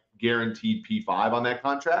like guaranteed P5 on that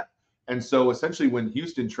contract. And so essentially when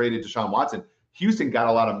Houston traded Deshaun Watson, Houston got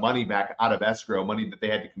a lot of money back out of escrow, money that they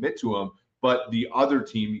had to commit to him. But the other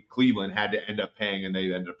team, Cleveland, had to end up paying, and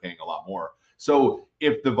they ended up paying a lot more. So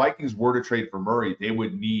if the Vikings were to trade for Murray, they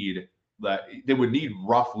would need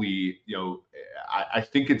roughly, I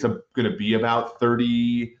think it's going to be about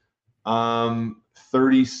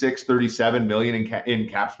 36, 37 million in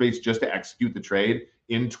cap space just to execute the trade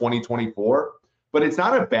in 2024. But it's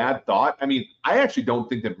not a bad thought. I mean, I actually don't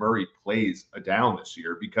think that Murray plays a down this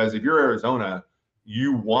year because if you're Arizona,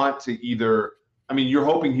 you want to either, you're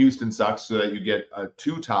hoping Houston sucks so that you get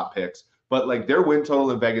 2 top picks, but like their win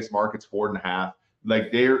total in Vegas market's 4.5.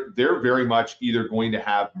 Like they're very much either going to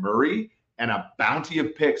have Murray and a bounty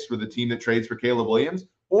of picks for the team that trades for Caleb Williams,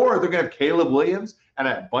 or they're going to have Caleb Williams and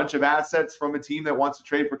a bunch of assets from a team that wants to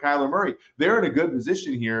trade for Kyler Murray. They're in a good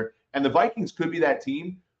position here, and the Vikings could be that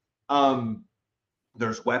team.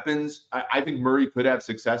 There's weapons. I think Murray could have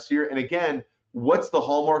success here. And again, what's the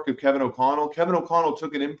hallmark of Kevin O'Connell? Kevin O'Connell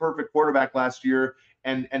took an imperfect quarterback last year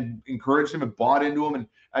and encouraged him and bought into him.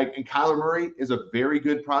 And Kyler Murray is a very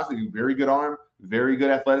good prospect, very good arm, very good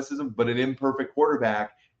athleticism, but an imperfect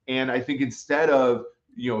quarterback. And I think instead of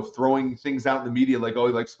throwing things out in the media like, oh,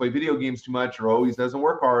 he likes to play video games too much or oh, he doesn't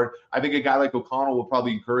work hard, I think a guy like O'Connell will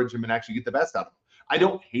probably encourage him and actually get the best out of him. I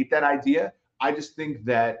don't hate that idea. I just think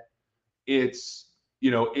that it's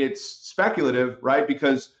speculative, right?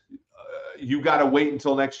 Because you got to wait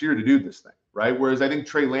until next year to do this thing, right? Whereas I think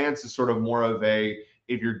Trey Lance is sort of more of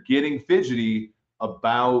if you're getting fidgety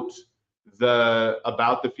about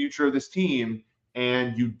the future of this team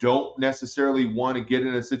and you don't necessarily want to get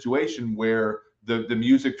in a situation where the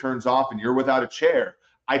music turns off and you're without a chair,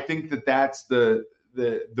 I think that's the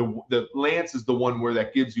Lance is the one where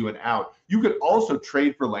that gives you an out. You could also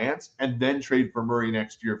trade for Lance and then trade for Murray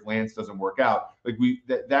next year if Lance doesn't work out. Like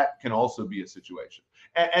that can also be a situation.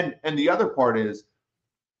 And the other part is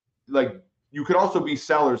like you could also be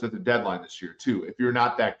sellers at the deadline this year too if you're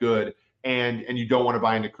not that good and you don't want to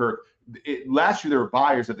buy into Kirk. Last year there were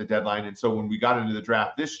buyers at the deadline, and so when we got into the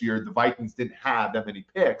draft this year, the Vikings didn't have that many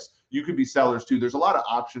picks. You could be sellers too. There's a lot of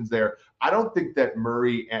options there. I don't think that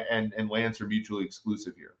Murray and Lance are mutually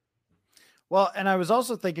exclusive here. Well, and I was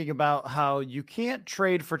also thinking about how you can't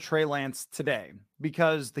trade for Trey Lance today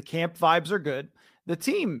because the camp vibes are good. The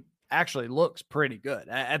team actually looks pretty good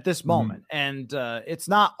at this moment. And it's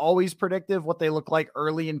not always predictive what they look like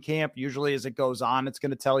early in camp. Usually as it goes on, it's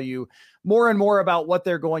going to tell you more and more about what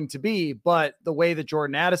they're going to be. But the way that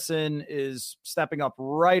Jordan Addison is stepping up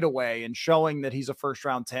right away and showing that he's a first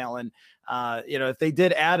round talent, if they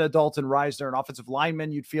did add a Dalton Reisner, an offensive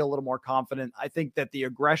lineman, you'd feel a little more confident. I think that the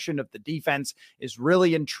aggression of the defense is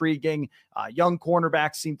really intriguing. Young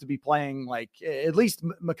cornerbacks seem to be playing like at least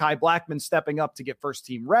Mekhi Blackman stepping up to get first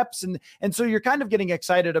team reps. And so you're kind of getting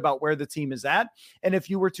excited about where the team is at. And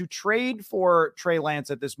if you were to trade for Trey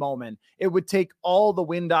Lance at this moment, it would take all the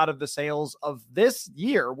wind out of the sails of this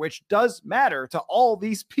year, which does matter to all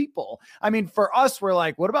these people. I mean, for us, we're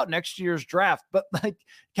like, what about next year's draft? But like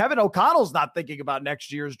Kevin O'Connell's not thinking about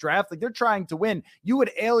next year's draft. Like they're trying to win. You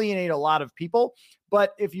would alienate a lot of people.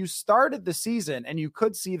 But if you started the season, and you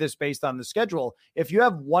could see this based on the schedule, if you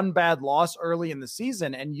have one bad loss early in the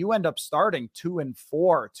season and you end up starting 2-4,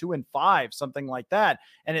 2-5, something like that,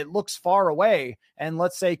 and it looks far away, and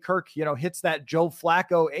let's say Kirk, hits that Joe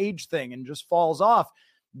Flacco age thing and just falls off,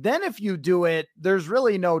 then if you do it, there's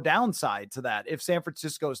really no downside to that. If San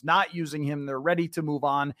Francisco's not using him, they're ready to move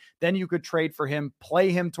on, then you could trade for him,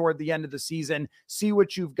 play him toward the end of the season, see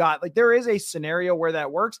what you've got. Like, there is a scenario where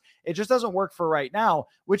that works. It just doesn't work for right now,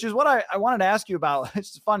 which is what I wanted to ask you about.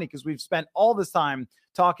 It's funny because we've spent all this time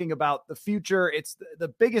talking about the future. It's the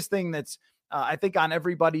biggest thing that's I think on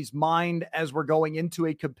everybody's mind as we're going into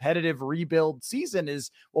a competitive rebuild season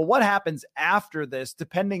is, well, what happens after this,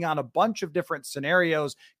 depending on a bunch of different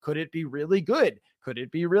scenarios? Could it be really good? Could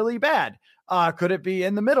it be really bad? Could it be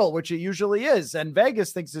in the middle, which it usually is? And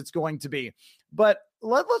Vegas thinks it's going to be. But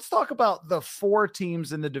let's talk about the 4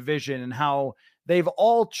 teams in the division and how they've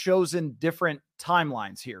all chosen different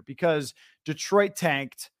timelines here, because Detroit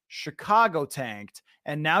tanked, Chicago tanked,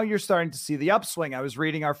 and now you're starting to see the upswing. I was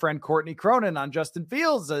reading our friend Courtney Cronin on Justin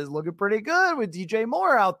Fields is looking pretty good with DJ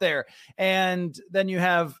Moore out there. And then you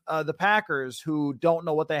have the Packers, who don't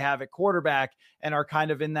know what they have at quarterback and are kind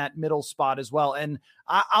of in that middle spot as well. And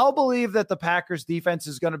I'll believe that the Packers defense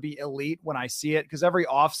is going to be elite when I see it, because every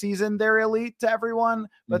offseason they're elite to everyone,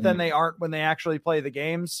 but then they aren't when they actually play the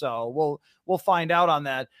games. So we'll find out on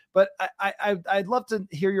that. But I'd love to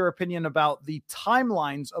hear your opinion about the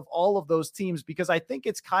timelines of all of those teams, because I think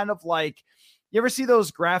it's kind of like, you ever see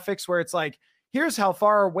those graphics where it's like, here's how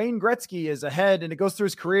far Wayne Gretzky is ahead, and it goes through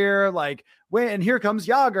his career, like, and here comes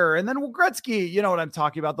Yager, and then Gretzky, you know what I'm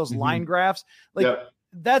talking about, those line graphs. Like,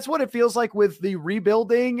 that's what it feels like with the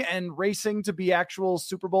rebuilding and racing to be actual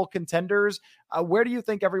Super Bowl contenders. Where do you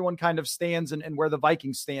think everyone kind of stands, and where the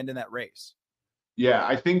Vikings stand in that race? Yeah,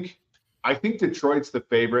 I think Detroit's the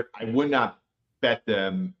favorite. I would not bet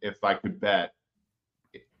them if I could bet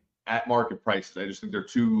at market prices. I just think they're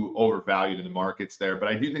too overvalued in the markets there. But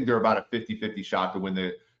I do think they're about a 50-50 shot to win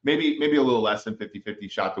maybe a little less than 50-50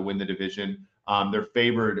 shot to win the division. They're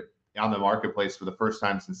favored on the marketplace for the first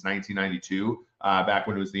time since 1992, back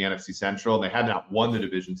when it was the NFC Central. And they had not won the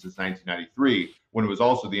division since 1993, when it was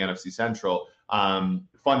also the NFC Central.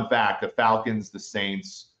 Fun fact, the Falcons, the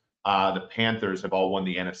Saints, the Panthers have all won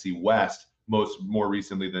the NFC West more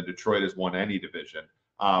recently than Detroit has won any division,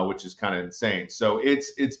 which is kind of insane. So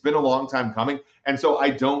it's been a long time coming. And so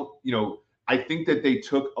I think that they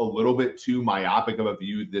took a little bit too myopic of a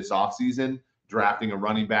view this offseason, drafting a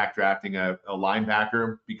running back, drafting a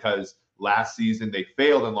linebacker, because last season they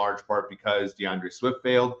failed in large part because DeAndre Swift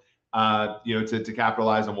failed, to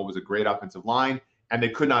capitalize on what was a great offensive line, and they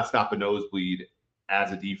could not stop a nosebleed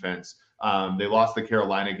as a defense. They lost the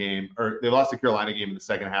Carolina game in the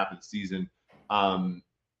second half of the season.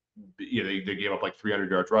 They gave up like 300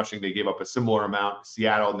 yards rushing. They gave up a similar amount to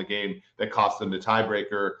Seattle in the game that cost them the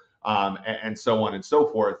tiebreaker, and so on and so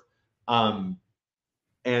forth.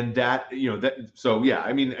 And that, so yeah,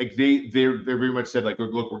 I mean, they very much said, like,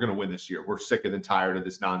 look, we're going to win this year. We're sick and tired of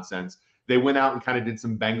this nonsense. They went out and kind of did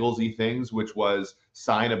some Bengals-y things, which was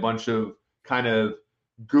sign a bunch of kind of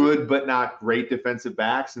good but not great defensive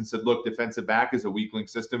backs, and said, look, defensive back is a weak link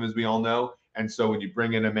system, as we all know. And so when you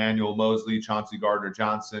bring in Emmanuel Mosley, Chauncey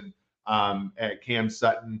Gardner-Johnson, Cam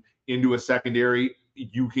Sutton into a secondary,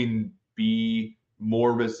 you can be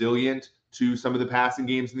more resilient to some of the passing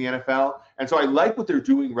games in the NFL. And so I like what they're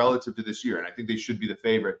doing relative to this year, and I think they should be the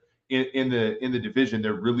favorite in the division.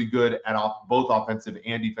 They're really good at both offensive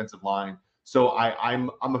and defensive line. So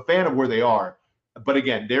I'm a fan of where they are. But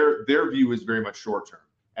again, their view is very much short term,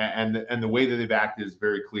 and the way that they've acted is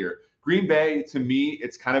very clear. Green Bay, to me,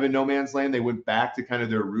 it's kind of in no man's land. They went back to kind of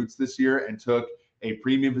their roots this year and took a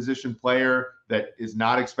premium position player that is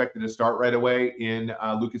not expected to start right away in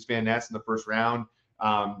Lucas Van Ness in the first round.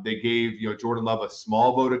 They gave Jordan Love a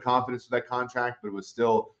small vote of confidence for that contract, but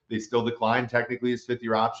they still declined technically his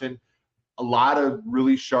 5th-year option. A lot of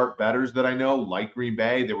really sharp bettors that I know, like Green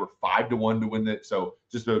Bay, they were 5-1 to win that. So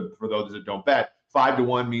just for those that don't bet,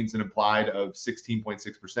 5-1 means an implied of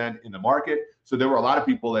 16.6% in the market. So there were a lot of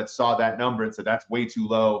people that saw that number and said, that's way too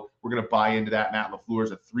low. We're going to buy into that. Matt LaFleur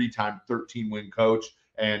is a 3-time 13-win coach,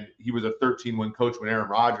 and he was a 13-win coach when Aaron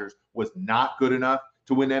Rodgers was not good enough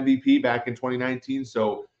to win MVP back in 2019.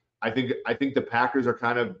 So I think the Packers are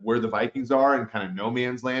kind of where the Vikings are, in kind of no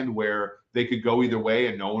man's land, where they could go either way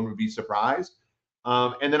and no one would be surprised.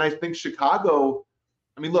 And then I think Chicago,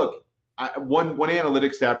 I mean, look, one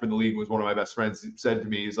analytics staff in the league was one of my best friends said to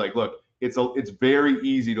me, he's like, look, it's very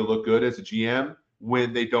easy to look good as a GM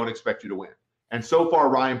when they don't expect you to win. And so far,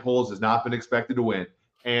 Ryan Poles has not been expected to win,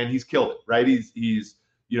 and he's killed it, right? He's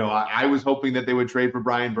I was hoping that they would trade for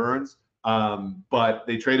Brian Burns, but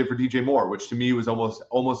they traded for DJ Moore, which to me was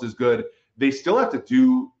almost as good. They still have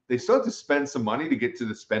to spend some money to get to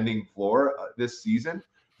the spending floor this season,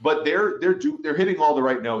 but they're hitting all the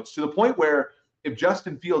right notes to the point where if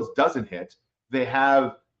Justin Fields doesn't hit, they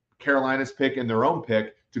have Carolina's pick and their own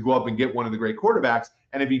pick to go up and get one of the great quarterbacks.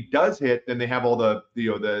 And if he does hit, then they have all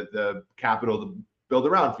the capital to build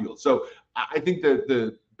around Fields. So I think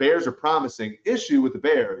the Bears are promising. Issue with the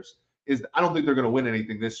Bears is I don't think they're going to win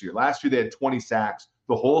anything this year. Last year they had 20 sacks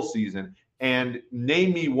the whole season. And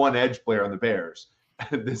name me one edge player on the Bears.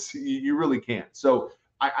 You really can't. So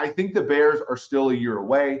I think the Bears are still a year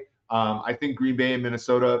away. I think Green Bay and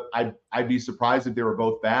Minnesota, I'd be surprised if they were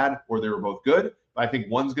both bad or they were both good. But I think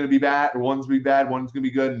one's going to be bad, or one's going to be bad, one's going to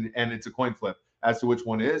be good, and it's a coin flip as to which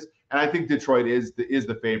one is. And I think Detroit is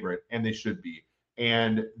the favorite, and they should be.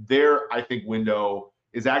 And their, I think, window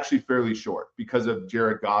is actually fairly short because of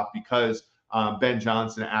Jared Goff, because Ben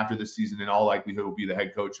Johnson, after this season, in all likelihood, will be the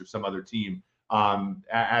head coach of some other team,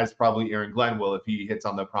 as probably Aaron Glenn will if he hits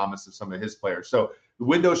on the promise of some of his players. So the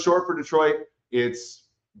window's short for Detroit. It's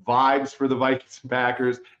vibes for the Vikings and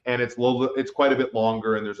Packers, and it's quite a bit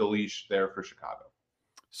longer, and there's a leash there for Chicago.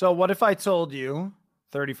 So what if I told you,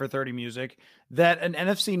 30 for 30 music, that an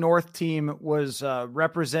NFC North team was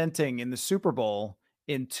representing in the Super Bowl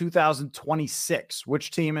in 2026?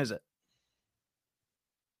 Which team is it?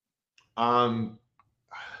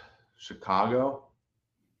 Chicago.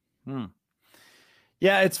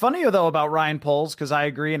 Yeah, it's funny though about Ryan Poles, because I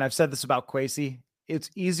agree, and I've said this about Kwesi. It's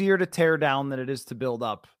easier to tear down than it is to build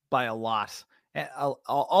up by a lot.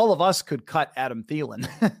 All of us could cut Adam Thielen,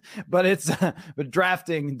 but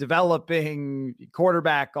drafting, developing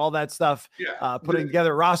quarterback, all that stuff, putting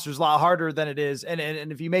together rosters a lot harder than it is. And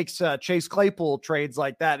if he makes Chase Claypool trades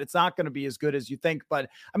like that, it's not going to be as good as you think. But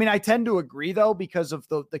I mean, I tend to agree though, because of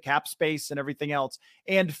the cap space and everything else.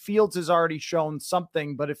 And Fields has already shown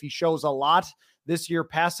something, but if he shows a lot this year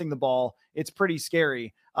passing the ball, it's pretty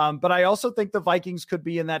scary. But I also think the Vikings could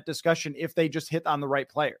be in that discussion if they just hit on the right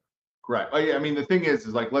player. Correct. Oh, yeah. I mean, the thing is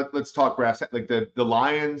like, let's talk brass. Like the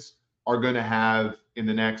Lions are going to have in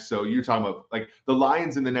the next, so you're talking about like the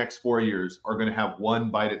Lions in the next 4 years are going to have one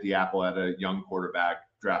bite at the apple at a young quarterback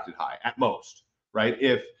drafted high at most, right?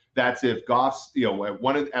 If Goff's,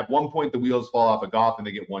 at one point the wheels fall off of Goff and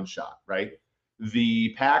they get one shot, right?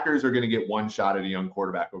 The Packers are going to get one shot at a young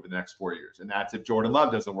quarterback over the next 4 years. And that's if Jordan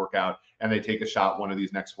Love doesn't work out and they take a shot one of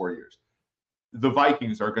these next 4 years. The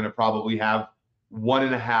Vikings are going to probably have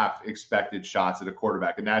 1.5 expected shots at a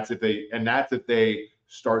quarterback. And that's if they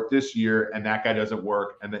start this year and that guy doesn't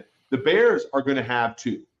work. And the Bears are going to have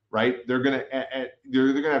 2, right? They're going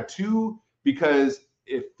to have 2, because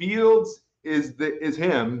if Fields is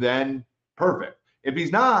him, then perfect. If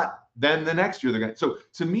he's not, then the next year they're going to. So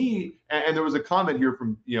to me, and there was a comment here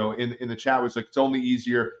from, in the chat was like, it's only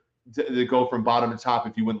easier to go from bottom to top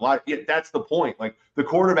if you win the lottery. Yeah, that's the point. Like the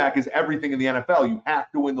quarterback is everything in the NFL. You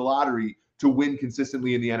have to win the lottery to win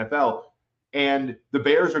consistently in the NFL. And the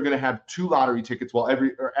Bears are going to have 2 lottery tickets,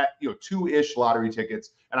 2-ish lottery tickets.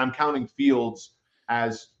 And I'm counting Fields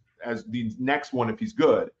as the next one if he's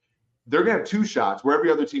good. They're going to have 2 shots where every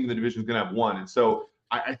other team in the division is going to have 1. And so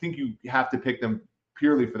I think you have to pick them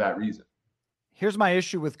purely for that reason. Here's my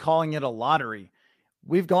issue with calling it a lottery.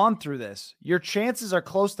 We've gone through this. Your chances are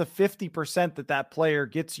close to 50% that player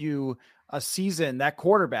gets you a season, that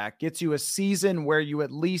quarterback gets you a season where you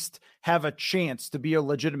at least have a chance to be a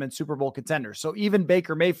legitimate Super Bowl contender. So even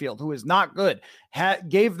Baker Mayfield, who is not good,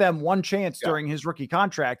 gave them one chance during his rookie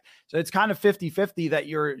contract. So it's kind of 50-50 that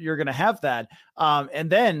you're going to have that. And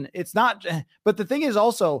then it's not, but the thing is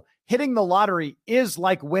also, hitting the lottery is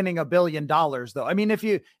like winning $1 billion though. I mean, let's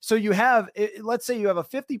say you have a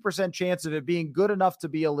 50% chance of it being good enough to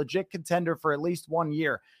be a legit contender for at least 1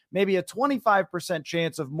 year, maybe a 25%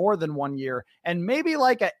 chance of more than 1 year, and maybe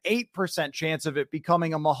like an 8% chance of it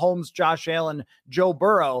becoming a Mahomes, Josh Allen, Joe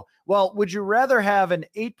Burrow. Well, would you rather have an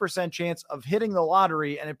 8% chance of hitting the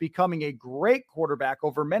lottery and it becoming a great quarterback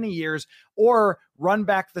over many years, or run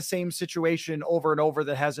back the same situation over and over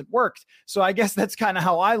that hasn't worked? So I guess that's kind of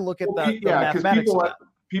how I look at the mathematics of that.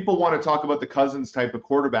 People want to talk about the Cousins type of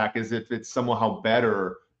quarterback as if it's somehow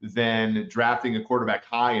better than drafting a quarterback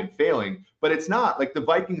high and failing, but it's not. Like the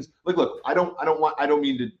Vikings, look, I don't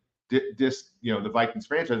mean to diss the Vikings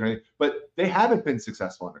franchise or anything, but they haven't been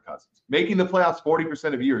successful under Cousins. Making the playoffs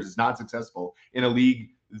 40% of years is not successful in a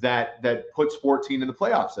league that puts 14 in the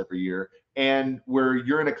playoffs every year, and where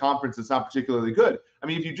you're in a conference that's not particularly good. I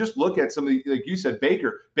mean, if you just look at some of the, like you said,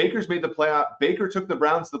 Baker's made the playoff. Baker took the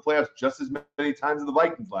Browns to the playoffs just as many times as the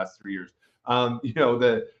Vikings last 3 years.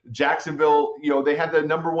 The Jacksonville, they had the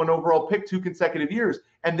number 1 overall pick 2 consecutive years,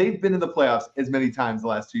 and they've been in the playoffs as many times the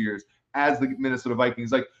last 2 years as the Minnesota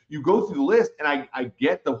Vikings. Like, you go through the list, and I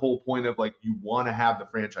get the whole point of, like, you want to have the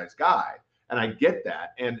franchise guy, and I get that,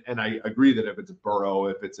 and I agree that if it's a Burrow,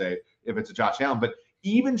 if it's a Josh Allen, but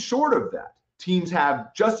even short of that, teams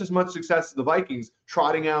have just as much success as the Vikings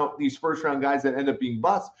trotting out these first-round guys that end up being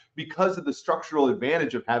busts because of the structural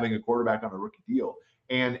advantage of having a quarterback on a rookie deal.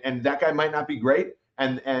 And that guy might not be great.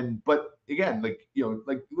 But again,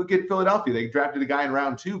 look at Philadelphia. They drafted a guy in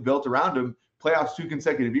round 2, built around him, playoffs 2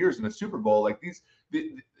 consecutive years in a Super Bowl. Like,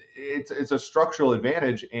 it's a structural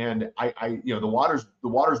advantage. And the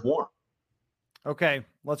water's warm. Okay,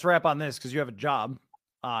 let's wrap on this because you have a job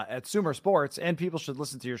at SumerSports, and people should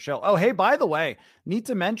listen to your show. Oh, hey, by the way, need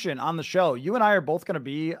to mention on the show, you and I are both going to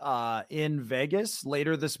be in Vegas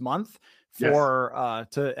later this month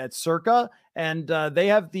at Circa, and they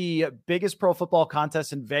have the biggest pro football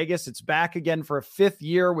contest in Vegas. It's back again for a 5th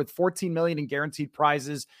year with $14 million in guaranteed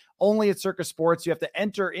prizes. Only at Circa Sports. You have to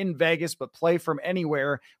enter in Vegas, but play from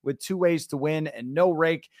anywhere with 2 ways to win and no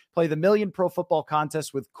rake. Play the Million Pro Football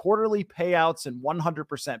Contest with quarterly payouts and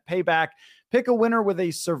 100% payback. Pick a winner with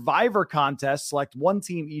a Survivor contest. Select one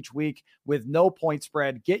team each week with no point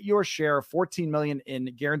spread. Get your share of $14 million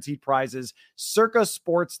in guaranteed prizes.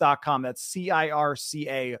 Circasports.com. That's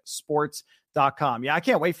CIRCA sports.com. Yeah, I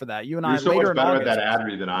can't wait for that. You and You're I so later much better in at August. that ad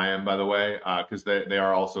read than I am, by the way, because they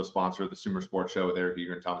are also a sponsor of the SumerSports show with Eric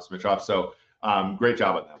Eager and Thomas Mitchoff. So great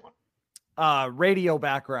job on that one. Radio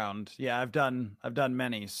background. Yeah, I've done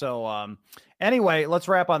many. So anyway, let's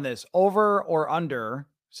wrap on this. Over or under,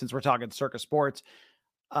 since we're talking Circa Sports,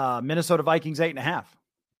 Minnesota Vikings 8.5.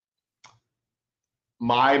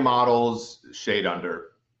 My models shade under.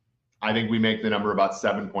 I think we make the number about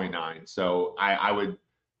 7.9. So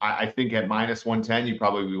I think at -110, you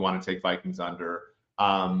probably want to take Vikings under.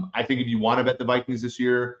 I think if you want to bet the Vikings this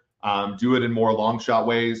year, do it in more long shot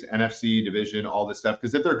ways, NFC, division, all this stuff.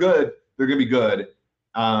 Because if they're good, they're going to be good.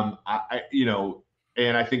 And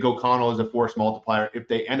I think O'Connell is a force multiplier. If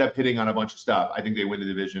they end up hitting on a bunch of stuff, I think they win the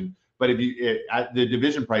division. But the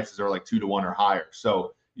division prices are like 2 to 1 or higher,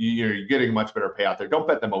 so you're getting a much better payout there. Don't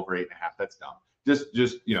bet them over 8.5. That's dumb.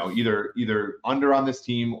 Just either under on this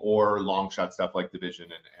team or long shot stuff like division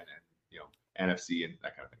and NFC and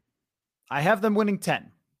that kind of thing. I have them winning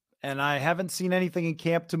 10, and I haven't seen anything in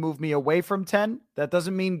camp to move me away from 10. That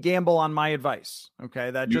doesn't mean gamble on my advice. Okay,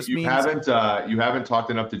 that just means you haven't talked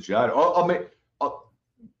enough to Judd.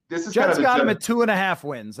 This is Judd's kind of got him at 2.5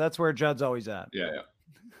 wins. That's where Judd's always at. Yeah.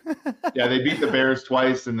 Yeah, they beat the Bears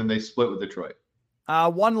twice, and then they split with Detroit.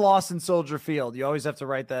 1 loss in Soldier Field. You always have to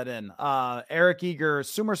write that in. Eric Eager,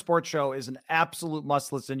 SumerSports show is an absolute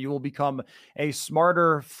must listen. You will become a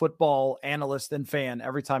smarter football analyst and fan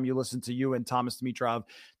every time you listen to you and Thomas Dimitrov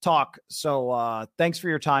talk. So thanks for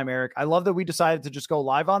your time, Eric. I love that we decided to just go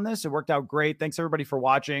live on this. It worked out great. Thanks everybody for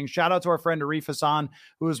watching. Shout out to our friend Arif Hassan,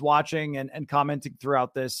 who is watching and commenting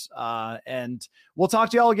throughout this. And we'll talk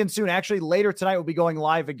to y'all again soon. Actually, later tonight, we'll be going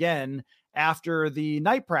live again after the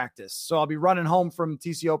night practice. So I'll be running home from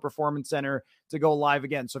TCO Performance Center to go live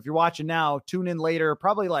again. So if you're watching now, tune in later,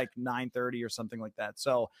 probably like 9:30 or something like that.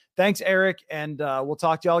 So thanks, Eric. And we'll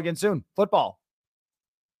talk to y'all again soon. Football.